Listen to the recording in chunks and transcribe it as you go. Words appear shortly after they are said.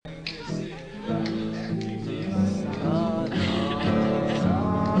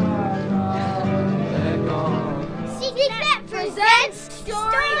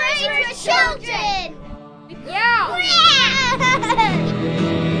children! Yeah!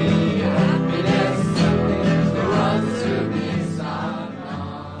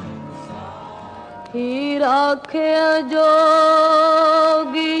 ही राखे जोगिया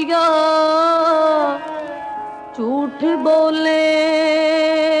झूठ बोले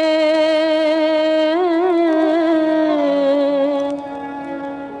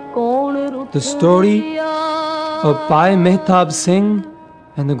The story of Bhai Mehtab Singh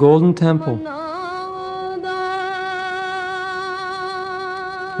and the Golden Temple.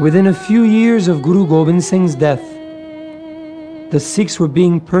 Within a few years of Guru Gobind Singh's death, the Sikhs were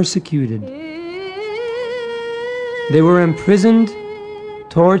being persecuted. They were imprisoned,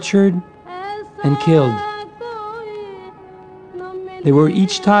 tortured, and killed. They were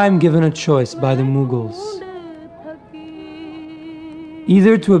each time given a choice by the Mughals.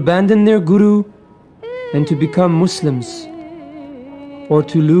 Either to abandon their Guru and to become Muslims, or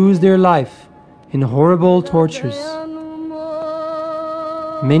to lose their life in horrible tortures.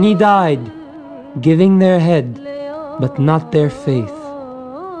 Many died, giving their head, but not their faith.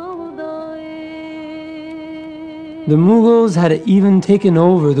 The Mughals had even taken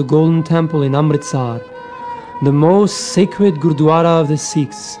over the Golden Temple in Amritsar, the most sacred Gurdwara of the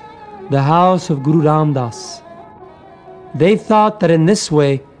Sikhs, the house of Guru Ram Das. They thought that in this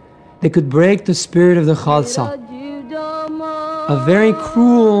way they could break the spirit of the Khalsa. A very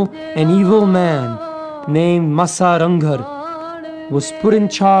cruel and evil man named Masa Ranghar was put in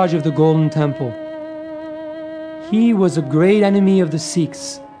charge of the Golden Temple. He was a great enemy of the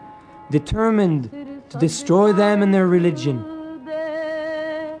Sikhs, determined to destroy them and their religion.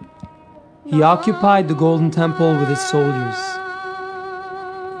 He occupied the Golden Temple with his soldiers.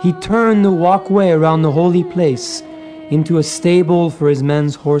 He turned the walkway around the holy place into a stable for his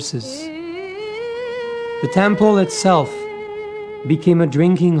men's horses. The temple itself became a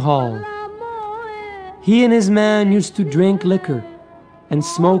drinking hall. He and his men used to drink liquor and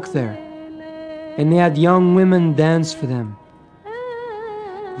smoke there, and they had young women dance for them.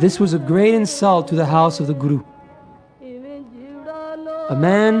 This was a great insult to the house of the Guru. A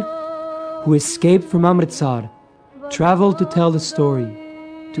man who escaped from Amritsar traveled to tell the story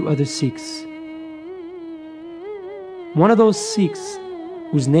to other Sikhs. One of those Sikhs,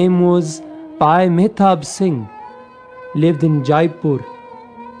 whose name was Bhai Mehtab Singh, lived in Jaipur.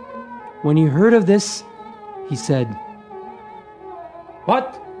 When he heard of this, he said,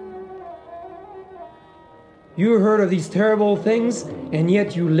 "What? You heard of these terrible things, and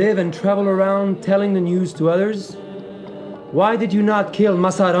yet you live and travel around telling the news to others? Why did you not kill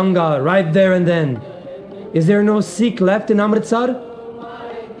Masa Ranghar right there and then? Is there no Sikh left in Amritsar?"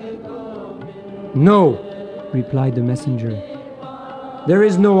 "No," replied the messenger. "There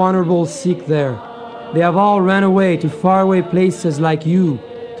is no honorable Sikh there. They have all ran away to faraway places like you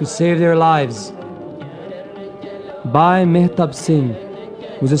to save their lives." Bhai Mehtab Singh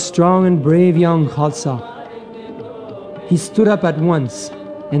was a strong and brave young Khalsa. He stood up at once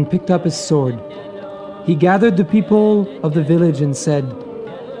and picked up his sword. He gathered the people of the village and said,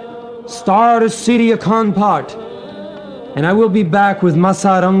 "Start a city Khanpat, and I will be back with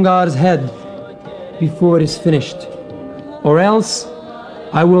Masa Ranghar's head before it is finished, or else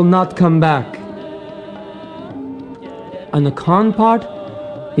I will not come back." And the Khanpat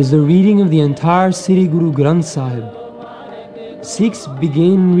is the reading of the entire Sri Guru Granth Sahib. Sikhs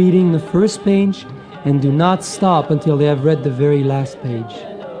begin reading the first page and do not stop until they have read the very last page.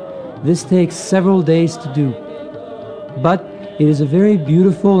 This takes several days to do, but it is a very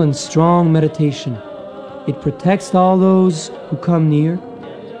beautiful and strong meditation. It protects all those who come near.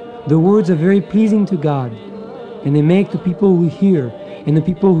 The words are very pleasing to God, and they make the people who hear and the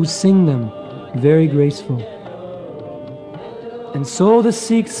people who sing them very graceful. And so the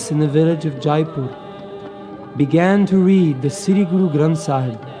Sikhs in the village of Jaipur began to read the Sri Guru Granth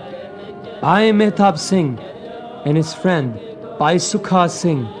Sahib. Bhai Mehtab Singh and his friend Bhai Sukha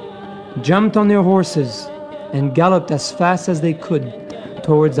Singh jumped on their horses and galloped as fast as they could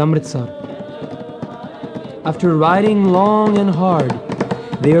towards Amritsar. After riding long and hard,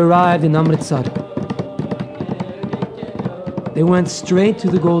 they arrived in Amritsar. They went straight to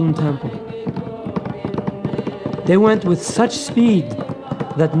the Golden Temple. They went with such speed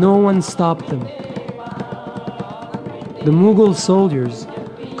that no one stopped them. The Mughal soldiers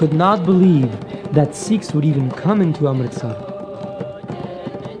could not believe that Sikhs would even come into Amritsar.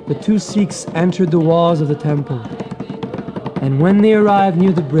 The two Sikhs entered the walls of the temple, and when they arrived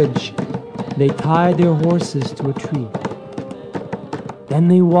near the bridge, they tied their horses to a tree. Then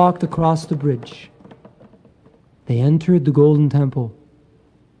they walked across the bridge. They entered the Golden Temple.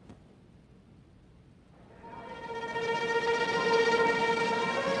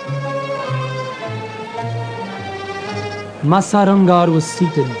 Masa Rangar was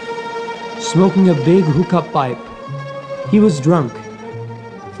seated, smoking a big hookah pipe. He was drunk,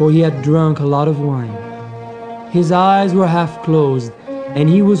 for he had drunk a lot of wine. His eyes were half closed, and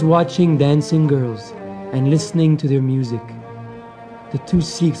he was watching dancing girls and listening to their music. The two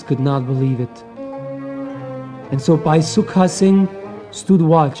Sikhs could not believe it. And so Bhai Sukha Singh stood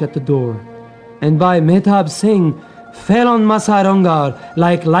watch at the door, and Bhai Mehtab Singh fell on Masa Rangar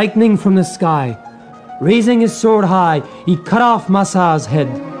like lightning from the sky. Raising his sword high, he cut off Masa's head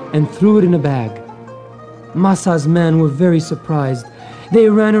and threw it in a bag. Masa's men were very surprised. They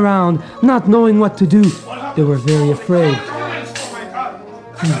ran around, not knowing what to do. They were very afraid.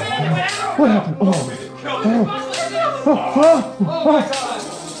 What happened?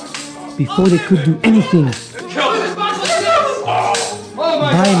 Before they could do anything,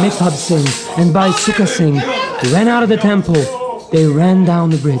 Bhai Mehtab Singh and Bhai Sukha Singh ran out of the temple. They ran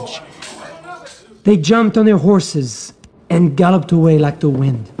down the bridge. They jumped on their horses and galloped away like the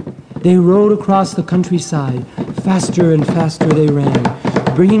wind. They rode across the countryside. Faster and faster they ran,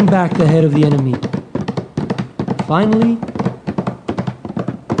 bringing back the head of the enemy. Finally,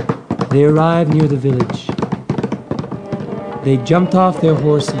 they arrived near the village. They jumped off their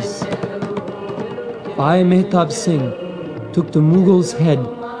horses. Bhai Mehtab Singh took the Mughal's head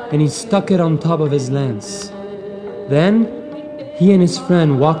and he stuck it on top of his lance. Then he and his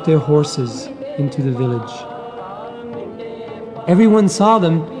friend walked their horses into the village. Everyone saw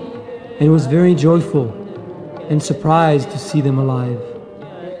them and was very joyful and surprised to see them alive.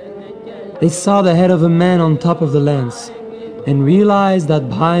 They saw the head of a man on top of the lance and realized that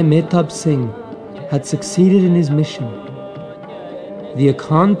Bhai Mehtab Singh had succeeded in his mission. The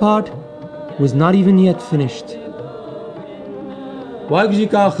Akhand part was not even yet finished. Waheguru Ji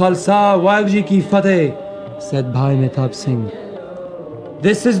ka Khalsa, Waheguru Ji ki Fateh, said Bhai Mehtab Singh.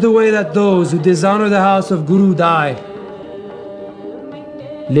 This is the way that those who dishonor the house of Guru die.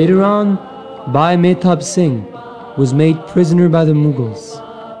 Later on, Bhai Mehtab Singh was made prisoner by the Mughals.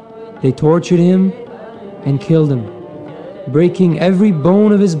 They tortured him and killed him, breaking every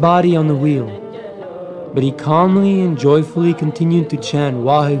bone of his body on the wheel. But he calmly and joyfully continued to chant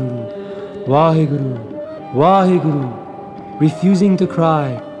Waheguru, Waheguru, Waheguru, refusing to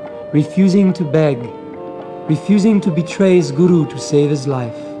cry, refusing to beg, refusing to betray his Guru to save his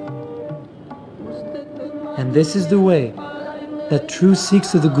life. And this is the way that true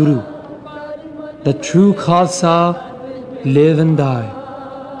Sikhs of the Guru, that true Khalsa, live and die.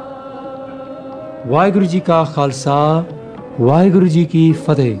 Waheguru Ji ka Khalsa, Waheguru Ji ki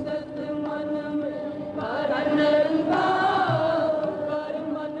Fateh.